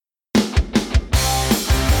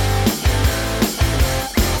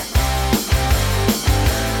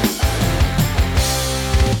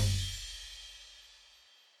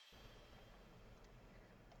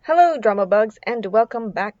Hello, drama bugs, and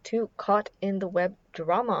welcome back to Caught in the Web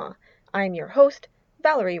Drama. I'm your host,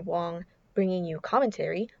 Valerie Wong, bringing you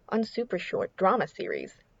commentary on super short drama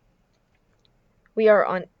series. We are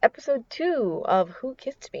on episode 2 of Who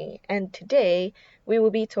Kissed Me, and today we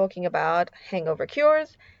will be talking about hangover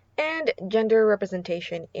cures and gender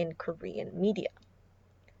representation in Korean media.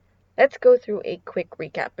 Let's go through a quick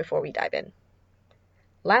recap before we dive in.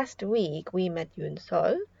 Last week we met Yoon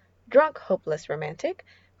Sol, drunk, hopeless romantic,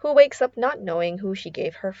 who wakes up not knowing who she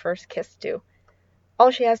gave her first kiss to. All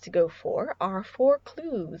she has to go for are 4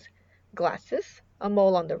 clues: glasses, a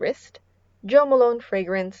mole on the wrist, Jo Malone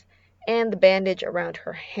fragrance, and the bandage around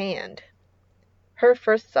her hand. Her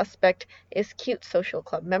first suspect is cute social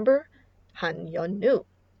club member Han Yeon-nu.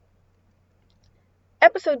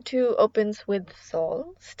 Episode 2 opens with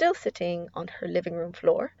Sol still sitting on her living room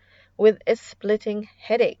floor with a splitting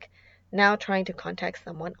headache, now trying to contact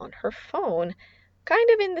someone on her phone,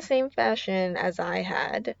 kind of in the same fashion as I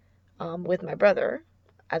had with my brother,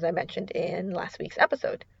 as I mentioned in last week's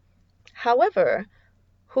episode. However,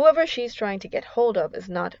 whoever she's trying to get hold of is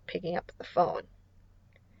not picking up the phone.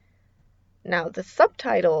 Now, the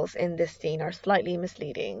subtitles in this scene are slightly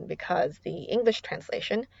misleading because the English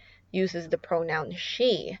translation uses the pronoun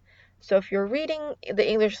she. So if you're reading the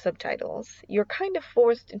English subtitles, you're kind of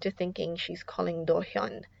forced into thinking she's calling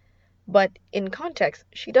Do-hyun. But in context,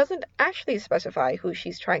 she doesn't actually specify who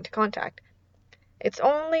she's trying to contact. It's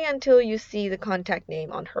only until you see the contact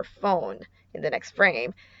name on her phone in the next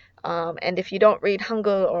frame, and if you don't read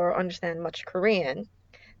Hangul or understand much Korean,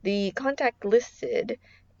 the contact listed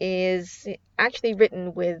is actually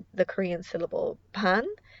written with the Korean syllable pan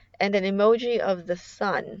and an emoji of the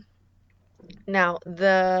sun. Now,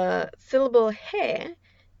 the syllable he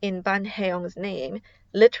in Ban Hae-young's name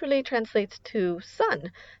literally translates to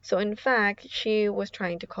sun. So in fact, she was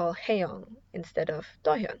trying to call Hae-young instead of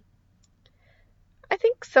Do-hyun. I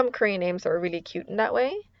think some Korean names are really cute in that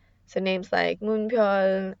way. So names like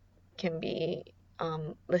Moonpyeol can be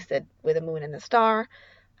listed with a moon and a star,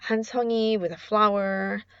 Hansongi with a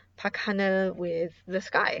flower, Park Haneul with the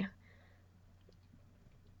sky.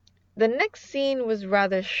 The next scene was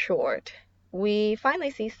rather short. We finally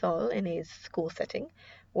see Sol in a school setting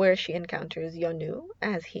where she encounters Yeon-nu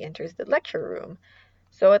as he enters the lecture room.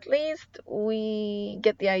 So at least we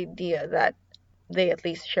get the idea that they at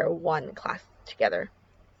least share one class together.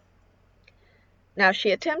 Now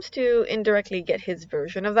she attempts to indirectly get his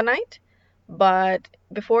version of the night, but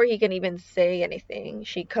before he can even say anything,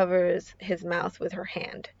 she covers his mouth with her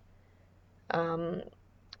hand.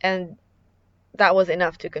 And that was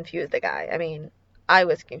enough to confuse the guy. I mean, I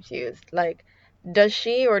was confused. Like, does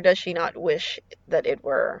she or does she not wish that it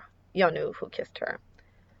were Yeon-nu who kissed her?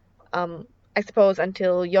 I suppose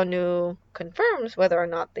until Yeon-nu confirms whether or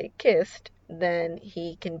not they kissed, then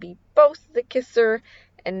he can be both the kisser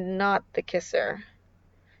and not the kisser.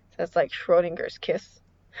 So that's like Schrodinger's kiss.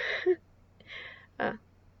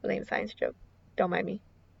 Lame science joke. Don't mind me.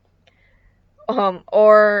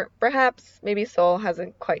 Or perhaps maybe Sol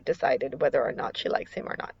hasn't quite decided whether or not she likes him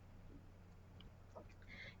or not.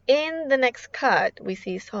 In the next cut, we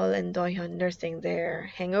see Sol and Do-hyun nursing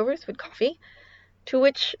their hangovers with coffee, to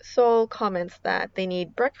which Sol comments that they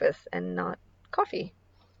need breakfast and not coffee.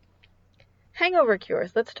 Hangover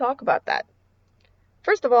cures, let's talk about that.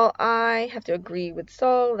 First of all, I have to agree with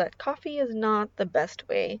Sol that coffee is not the best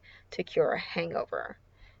way to cure a hangover.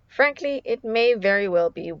 Frankly, it may very well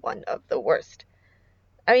be one of the worst.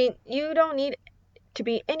 I mean, you don't need to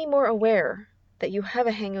be any more aware that you have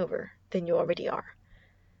a hangover than you already are.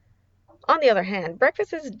 On the other hand,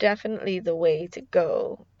 breakfast is definitely the way to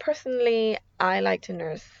go. Personally, I like to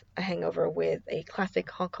nurse a hangover with a classic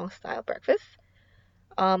Hong Kong style breakfast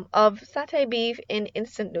of satay beef in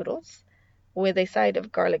instant noodles with a side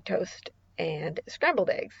of garlic toast and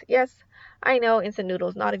scrambled eggs. Yes, I know instant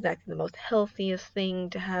noodles not exactly the most healthiest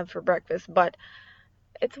thing to have for breakfast, but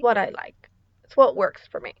it's what I like. It's what works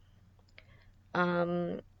for me.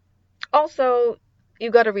 Also, you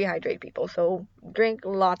gotta rehydrate, people, so drink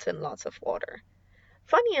lots and lots of water.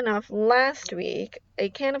 Funny enough, last week, a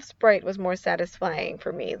can of Sprite was more satisfying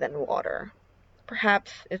for me than water.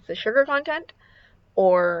 Perhaps it's the sugar content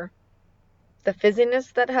or the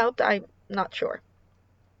fizziness that helped, I'm not sure.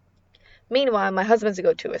 Meanwhile, my husband's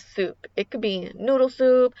go-to is soup. It could be noodle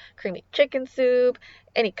soup, creamy chicken soup,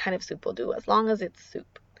 any kind of soup will do as long as it's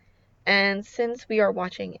soup. And since we are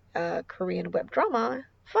watching a Korean web drama,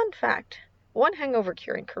 fun fact, one hangover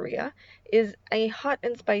cure in Korea is a hot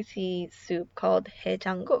and spicy soup called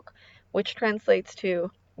haejangguk, which translates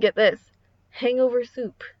to, get this, hangover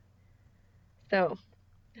soup. So,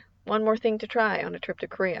 one more thing to try on a trip to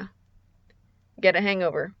Korea. Get a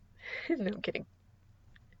hangover No, I'm kidding.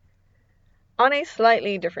 On a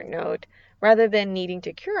slightly different note, rather than needing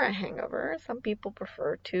to cure a hangover, some people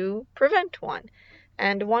prefer to prevent one.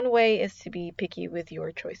 And one way is to be picky with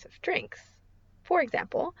your choice of drinks. For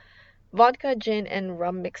example, vodka, gin, and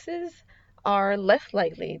rum mixes are less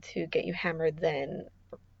likely to get you hammered than,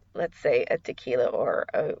 let's say, a tequila or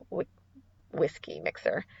a whiskey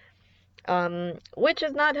mixer. Which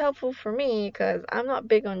is not helpful for me because I'm not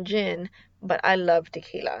big on gin, but I love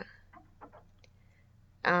tequila.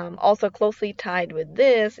 Also closely tied with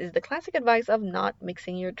this is the classic advice of not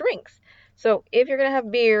mixing your drinks. So if you're gonna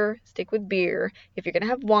have beer, stick with beer. If you're gonna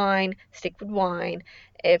have wine, stick with wine.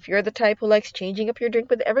 If you're the type who likes changing up your drink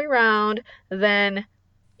with every round, then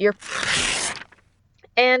you're.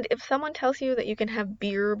 And if someone tells you that you can have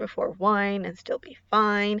beer before wine and still be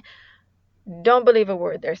fine, don't believe a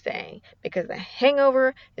word they're saying because the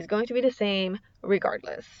hangover is going to be the same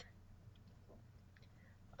regardless.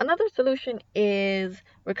 Another solution is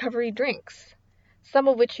recovery drinks, some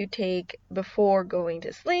of which you take before going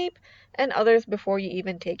to sleep, and others before you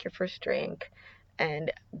even take your first drink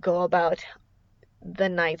and go about the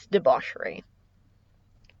night's debauchery.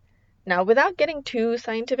 Now, without getting too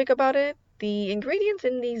scientific about it, the ingredients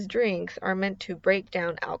in these drinks are meant to break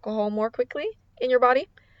down alcohol more quickly in your body.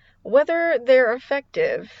 Whether they're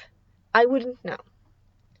effective, I wouldn't know.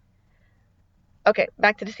 Okay,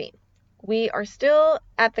 back to the scene. We are still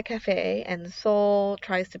at the cafe, and Sol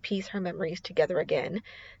tries to piece her memories together again,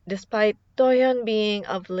 despite Doyeon being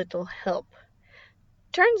of little help.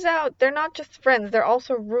 Turns out they're not just friends, they're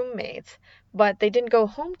also roommates, but they didn't go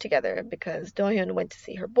home together because Doyeon went to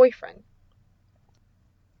see her boyfriend.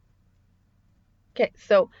 Okay,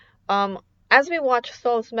 so as we watch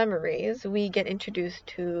Sol's memories, we get introduced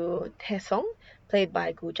to Taesong, played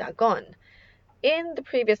by Gu Ja-gon. In the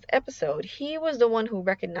previous episode, he was the one who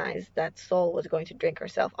recognized that Sol was going to drink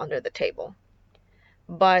herself under the table.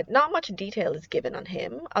 But not much detail is given on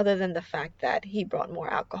him, other than the fact that he brought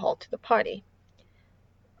more alcohol to the party.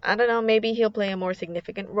 I don't know, maybe he'll play a more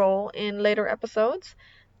significant role in later episodes.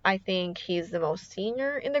 I think he's the most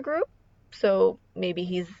senior in the group, so maybe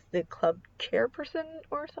he's the club chairperson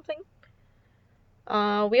or something.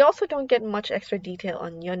 We also don't get much extra detail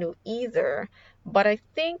on Yeonu either, but I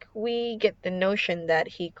think we get the notion that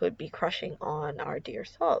he could be crushing on our dear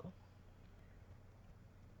Sol.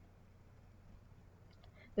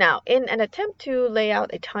 Now, in an attempt to lay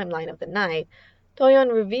out a timeline of the night,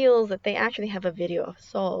 Doyeon reveals that they actually have a video of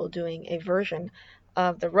Sol doing a version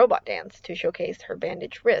of the robot dance to showcase her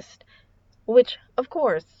bandaged wrist, which, of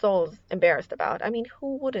course, Sol's embarrassed about. I mean,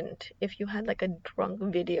 who wouldn't if you had like a drunk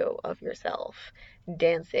video of yourself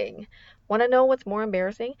dancing? Want to know what's more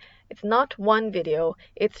embarrassing? It's not one video,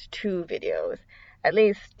 it's two videos. At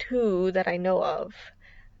least two that I know of.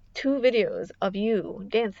 Two videos of you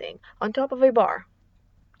dancing on top of a bar.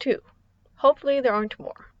 Two. Hopefully there aren't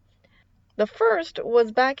more. The first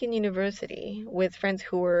was back in university with friends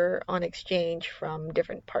who were on exchange from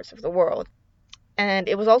different parts of the world. And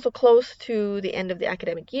it was also close to the end of the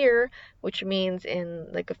academic year, which means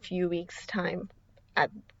in like a few weeks' time,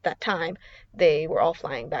 at that time, they were all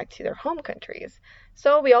flying back to their home countries.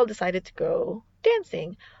 So we all decided to go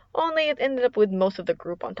dancing, only it ended up with most of the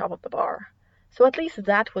group on top of the bar. So at least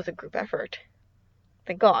that was a group effort.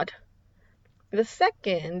 Thank God. The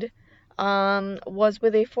second was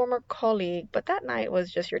with a former colleague, but that night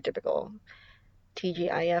was just your typical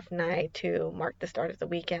TGIF night to mark the start of the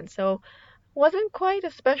weekend. So wasn't quite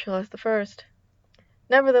as special as the first.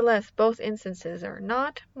 Nevertheless, both instances are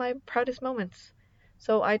not my proudest moments,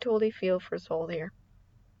 so I totally feel for Sol here.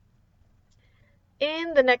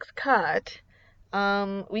 In the next cut,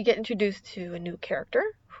 we get introduced to a new character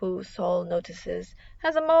who Sol notices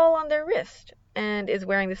has a mole on their wrist and is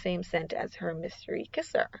wearing the same scent as her mystery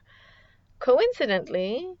kisser.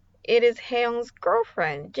 Coincidentally, it is Haeyoung's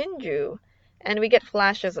girlfriend, Jinju, and we get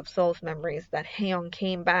flashes of Sol's memories that Haeyoung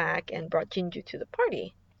came back and brought Jinju to the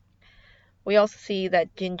party. We also see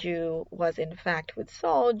that Jinju was in fact with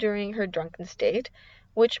Sol during her drunken state,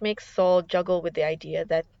 which makes Sol juggle with the idea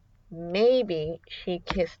that maybe she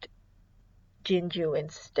kissed Jinju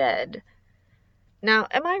instead. Now,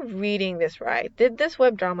 am I reading this right? Did this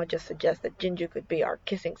web drama just suggest that Jinju could be our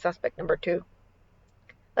kissing suspect number 2?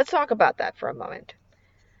 Let's talk about that for a moment.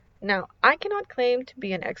 Now, I cannot claim to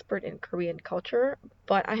be an expert in Korean culture,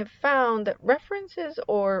 but I have found that references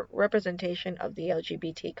or representation of the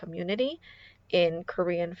LGBT community in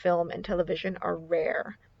Korean film and television are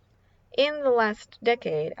rare. In the last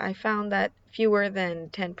decade, I found that fewer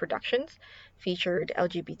than 10 productions featured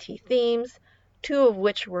LGBT themes, 2 of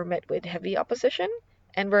which were met with heavy opposition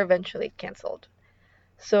and were eventually cancelled.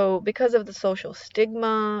 So, because of the social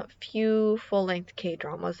stigma, few full-length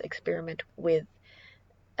K-dramas experiment with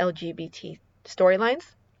LGBT storylines,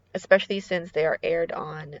 especially since they are aired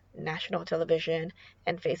on national television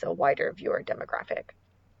and face a wider viewer demographic.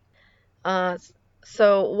 Uh,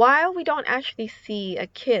 so while we don't actually see a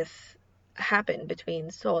kiss happen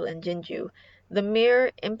between Sol and Jinju, the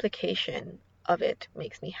mere implication of it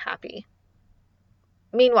makes me happy.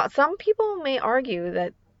 Meanwhile, some people may argue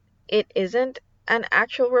that it isn't an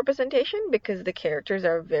actual representation because the characters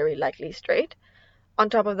are very likely straight. On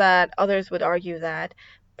top of that, others would argue that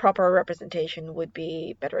proper representation would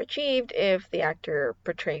be better achieved if the actor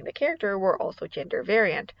portraying the character were also gender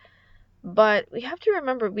variant. But we have to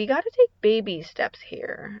remember we got to take baby steps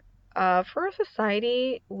here. For a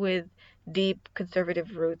society with deep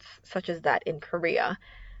conservative roots, such as that in Korea,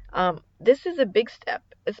 this is a big step,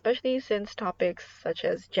 especially since topics such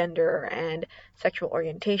as gender and sexual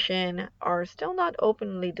orientation are still not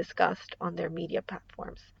openly discussed on their media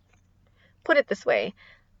platforms. Put it this way,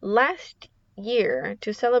 last year,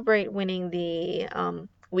 to celebrate winning the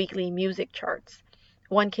weekly music charts,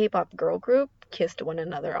 one K-pop girl group kissed one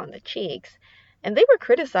another on the cheeks, and they were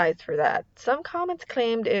criticized for that. Some comments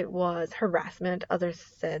claimed it was harassment, others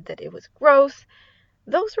said that it was gross.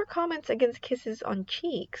 Those were comments against kisses on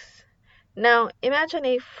cheeks. Now, imagine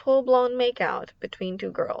a full-blown makeout between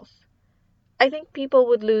two girls. I think people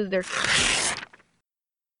would lose their.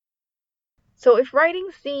 So if writing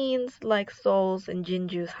scenes like Sol's and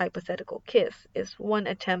Jinju's hypothetical kiss is one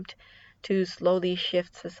attempt to slowly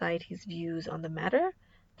shift society's views on the matter,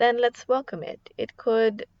 then let's welcome it. It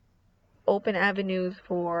could open avenues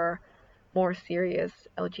for more serious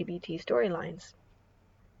LGBT storylines.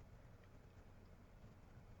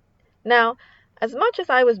 Now, as much as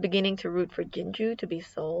I was beginning to root for Jinju to be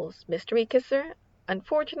Sol's mystery kisser,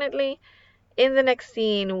 unfortunately, in the next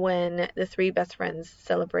scene when the three best friends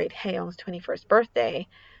celebrate Haeyoung's 21st birthday,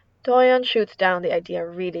 Doyeon shoots down the idea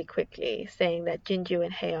really quickly, saying that Jinju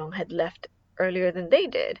and Haeyoung had left earlier than they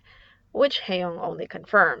did, which Haeyoung only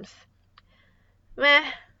confirms.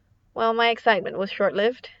 Meh, well, my excitement was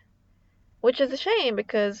short-lived, which is a shame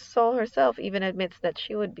because Sol herself even admits that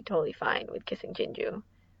she would be totally fine with kissing Jinju.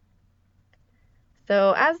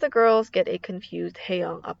 So as the girls get a confused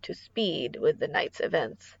Haeyoung up to speed with the night's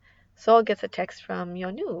events, Sol gets a text from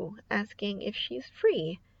Yeonu asking if she's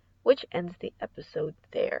free, which ends the episode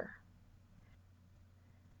there.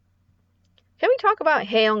 Can we talk about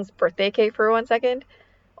Haeyoung's birthday cake for 1 second?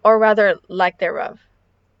 Or rather, lack thereof.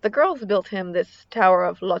 The girls built him this tower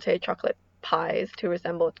of latte chocolate pies to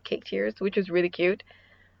resemble cake tiers, which is really cute.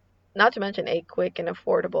 Not to mention a quick and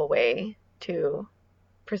affordable way to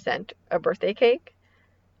present a birthday cake.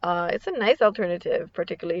 It's a nice alternative,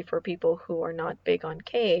 particularly for people who are not big on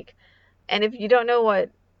cake. And if you don't know what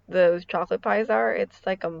those chocolate pies are, it's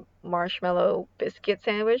like a marshmallow biscuit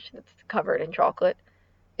sandwich that's covered in chocolate.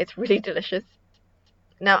 It's really delicious.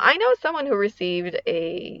 Now, I know someone who received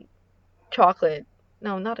a chocolate,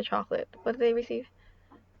 no, not a chocolate. What did they receive?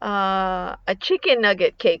 A chicken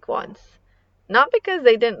nugget cake once. Not because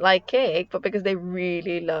they didn't like cake, but because they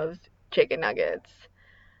really loved chicken nuggets.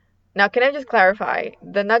 Now, can I just clarify?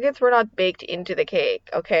 The nuggets were not baked into the cake,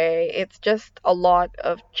 okay? It's just a lot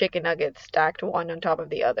of chicken nuggets stacked one on top of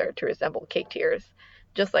the other to resemble cake tiers,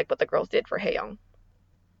 just like what the girls did for Haeyoung.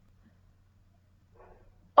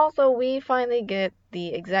 Also, we finally get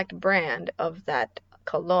the exact brand of that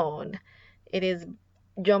cologne. It is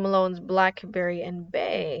Jo Malone's Blackberry and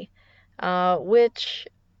Bay, which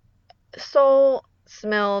Sol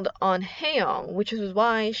smelled on Haeyoung, which is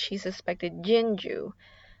why she suspected Jinju.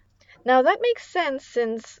 Now that makes sense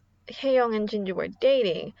since Haeyoung and Jinju were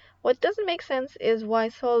dating. What doesn't make sense is why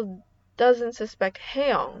Sol doesn't suspect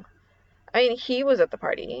Haeyoung. I mean, he was at the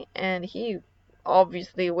party, and he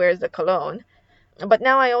obviously wears the cologne. But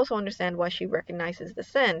now I also understand why she recognizes the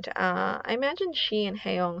scent. I imagine she and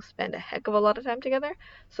Haeyoung spend a heck of a lot of time together,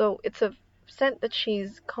 so it's a scent that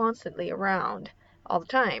she's constantly around all the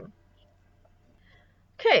time.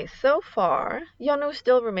 Okay, so far, Yeonu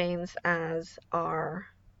still remains as our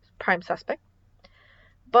prime suspect.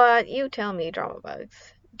 But you tell me, Drama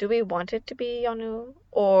Bugs, do we want it to be Yeonu?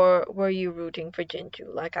 Or were you rooting for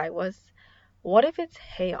Jinju like I was? What if it's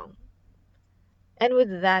Haeyoung? And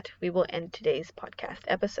with that, we will end today's podcast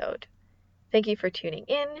episode. Thank you for tuning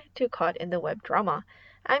in to Caught in the Web Drama.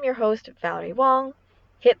 I'm your host, Valerie Wong.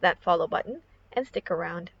 Hit that follow button and stick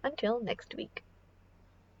around until next week.